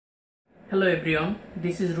Hello everyone,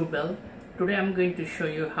 this is Rubel. Today I'm going to show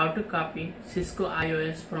you how to copy Cisco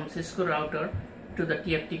IOS from Cisco router to the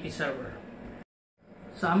TFTP server.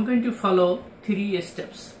 So I'm going to follow 3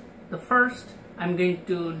 steps. The first, I'm going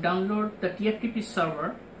to download the TFTP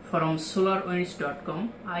server from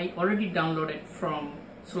solarwinds.com. I already downloaded from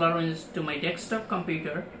SolarWinds to my desktop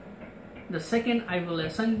computer. The second, I will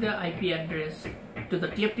assign the IP address to the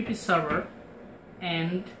TFTP server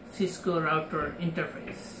and Cisco router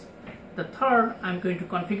interface. The third, I'm going to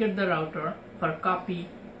configure the router for copy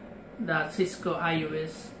the Cisco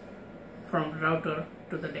IOS from router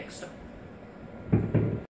to the desktop.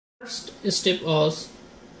 First step was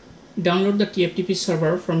download the TFTP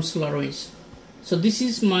server from SolarWinds. So this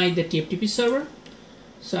is the TFTP server.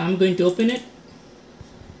 So I'm going to open it,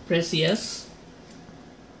 press yes.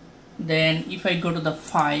 Then if I go to the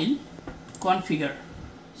file, configure.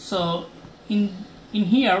 So in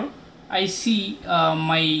here I see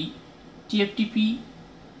my TFTP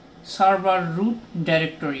server root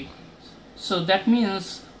directory. So that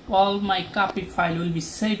means all my copy file will be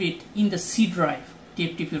saved in the C drive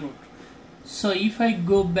TFTP root. So if I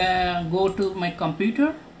go to my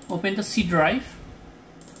computer, open the C drive,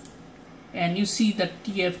 and you see the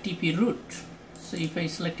TFTP root. So if I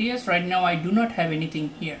select yes, right now I do not have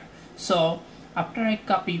anything here. So after I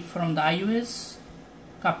copy from the IOS,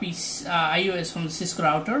 IOS from the Cisco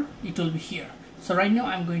router, it will be here. So right now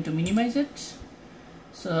I'm going to minimize it.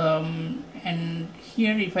 So and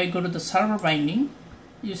here if I go to the server binding,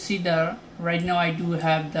 you see right now I do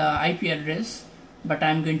have the IP address, but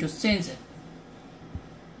I'm going to change it.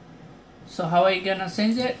 So how I gonna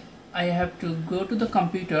change it? I have to go to the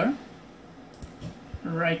computer,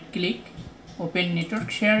 right click, open network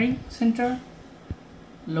sharing center,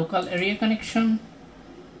 local area connection,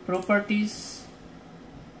 properties,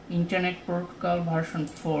 internet protocol version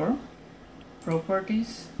 4,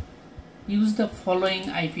 properties, use the following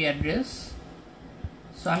IP address.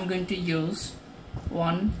 So I'm going to use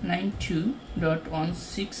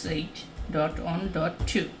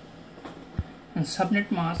 192.168.1.2, and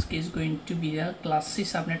subnet mask is going to be a class C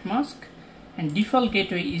subnet mask, and default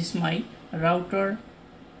gateway is my router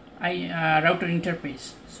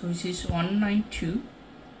interface. So this is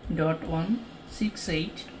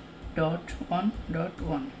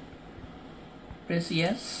 192.168.1.1. press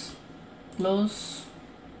yes, close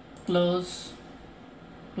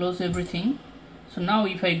everything. So now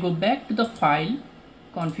if I go back to the file,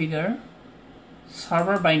 configure,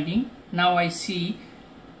 server binding, now I see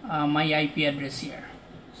my IP address here.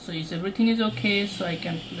 So if everything is okay, so I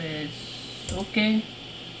can press OK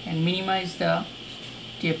and minimize the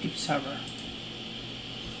TFTP server.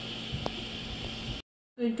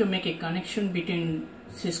 I'm going to make a connection between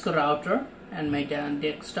Cisco router and my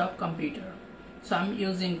desktop computer. So I'm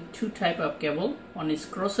using 2 types of cable. One is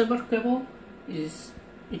crossover cable,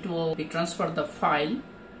 it will transfer the file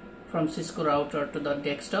from Cisco router to the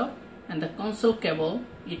desktop, and the console cable,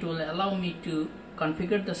 it will allow me to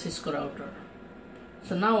configure the Cisco router.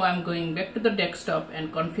 So now I'm going back to the desktop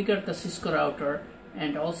and configure the Cisco router,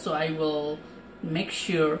 and also I will make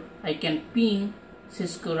sure I can ping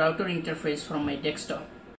Cisco router interface from my desktop.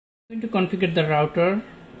 I'm going to configure the router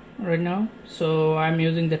right now. So I'm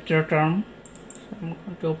using the term. I'm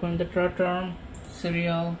going to open the term,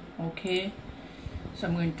 serial, okay. So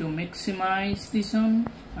I'm going to maximize this one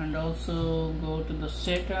and also go to the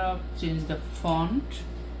setup, change the font.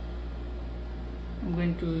 I'm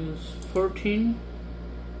going to use 14,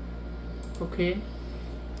 okay.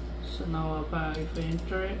 So now if I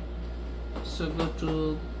enter it, so go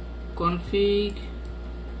to config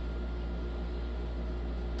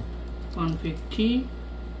T,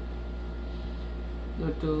 go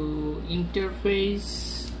to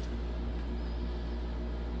interface,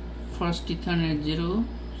 first Ethernet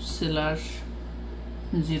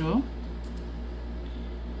 0/0,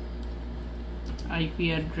 IP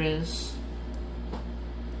address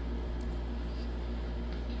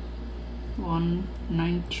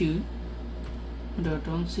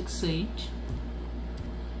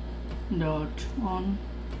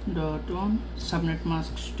 192.168.1.1, subnet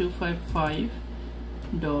masks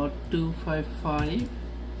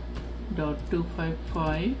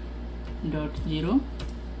 255.255.255.0,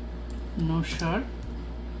 no shard.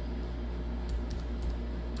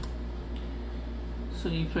 So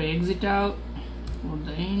if I exit out or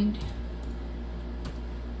the end,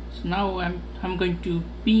 so now I'm going to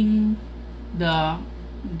ping the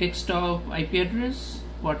desktop IP address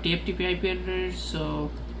or TFTP IP address.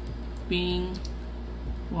 So ping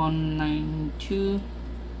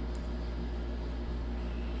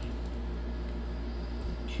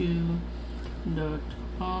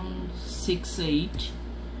 192.168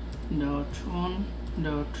 on.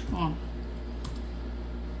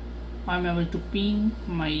 I'm able to ping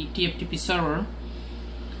my TFTP server.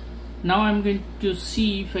 Now I'm going to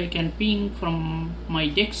see if I can ping from my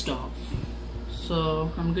desktop.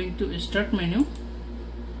 So I'm going to start menu,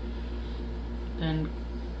 then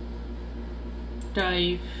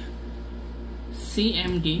type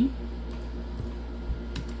cmd,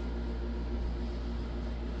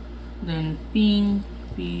 then ping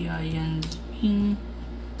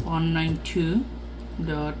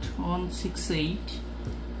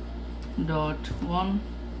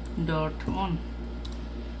 192.168.1.1.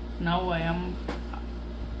 Now I am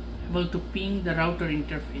able to ping the router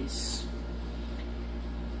interface.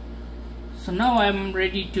 So now I am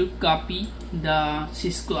ready to copy the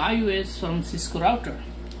Cisco IOS from Cisco router.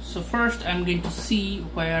 So first I'm going to see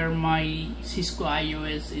where my Cisco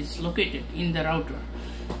IOS is located in the router.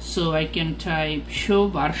 So I can type show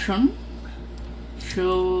version.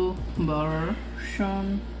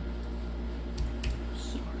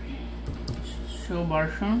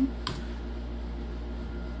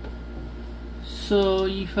 So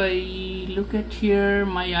if I look at here,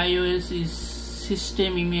 my iOS is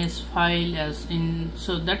system image file as in,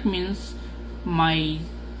 so that means my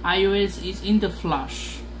iOS is in the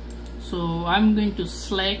flash. So I'm going to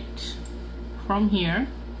select from here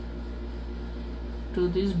to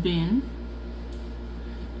this bin,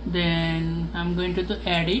 then I'm going to the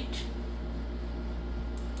edit,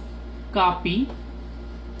 copy.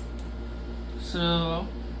 So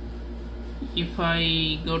if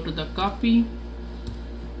I go to the copy,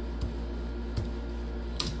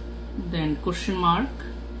 then question mark,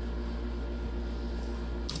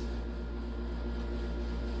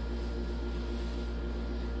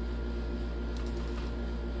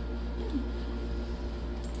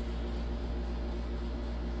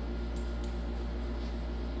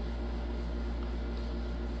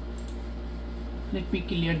 let me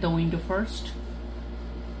clear the window first.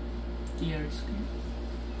 Clear screen.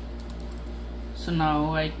 So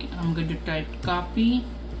now I'm going to type copy,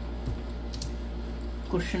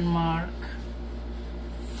 question mark,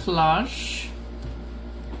 flash,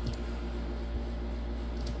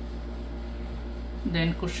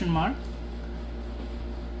 then question mark.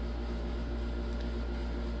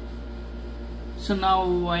 So now I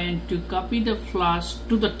want to copy the flash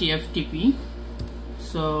to the TFTP.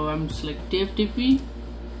 So I'm select TFTP,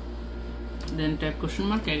 then type question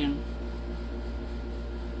mark again.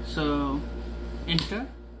 So enter.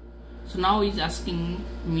 So now it's asking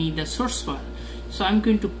me the source file. So I'm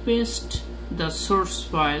going to paste the source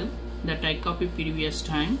file that I copied previous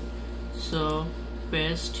time. So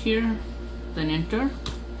paste here, then enter.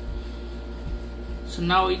 So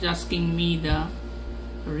now it's asking me the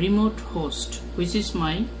remote host, which is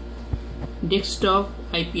my desktop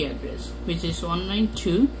IP address, which is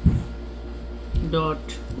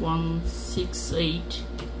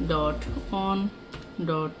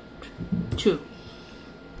 192.168.1.2.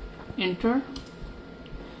 Enter.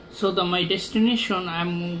 So my destination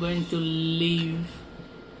I'm going to leave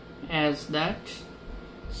as that.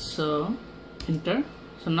 So enter.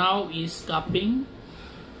 So now is copying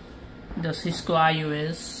the Cisco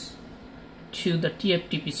IOS to the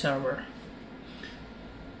TFTP server.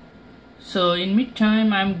 So in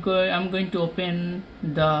meantime I'm going to open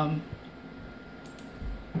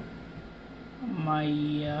my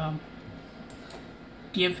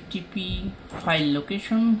TFTP file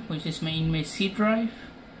location, which is in my C drive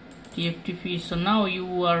TFTP. So now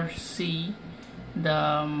you are see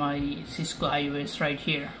my Cisco IOS right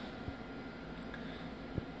here.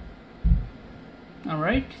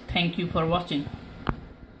 Alright, thank you for watching.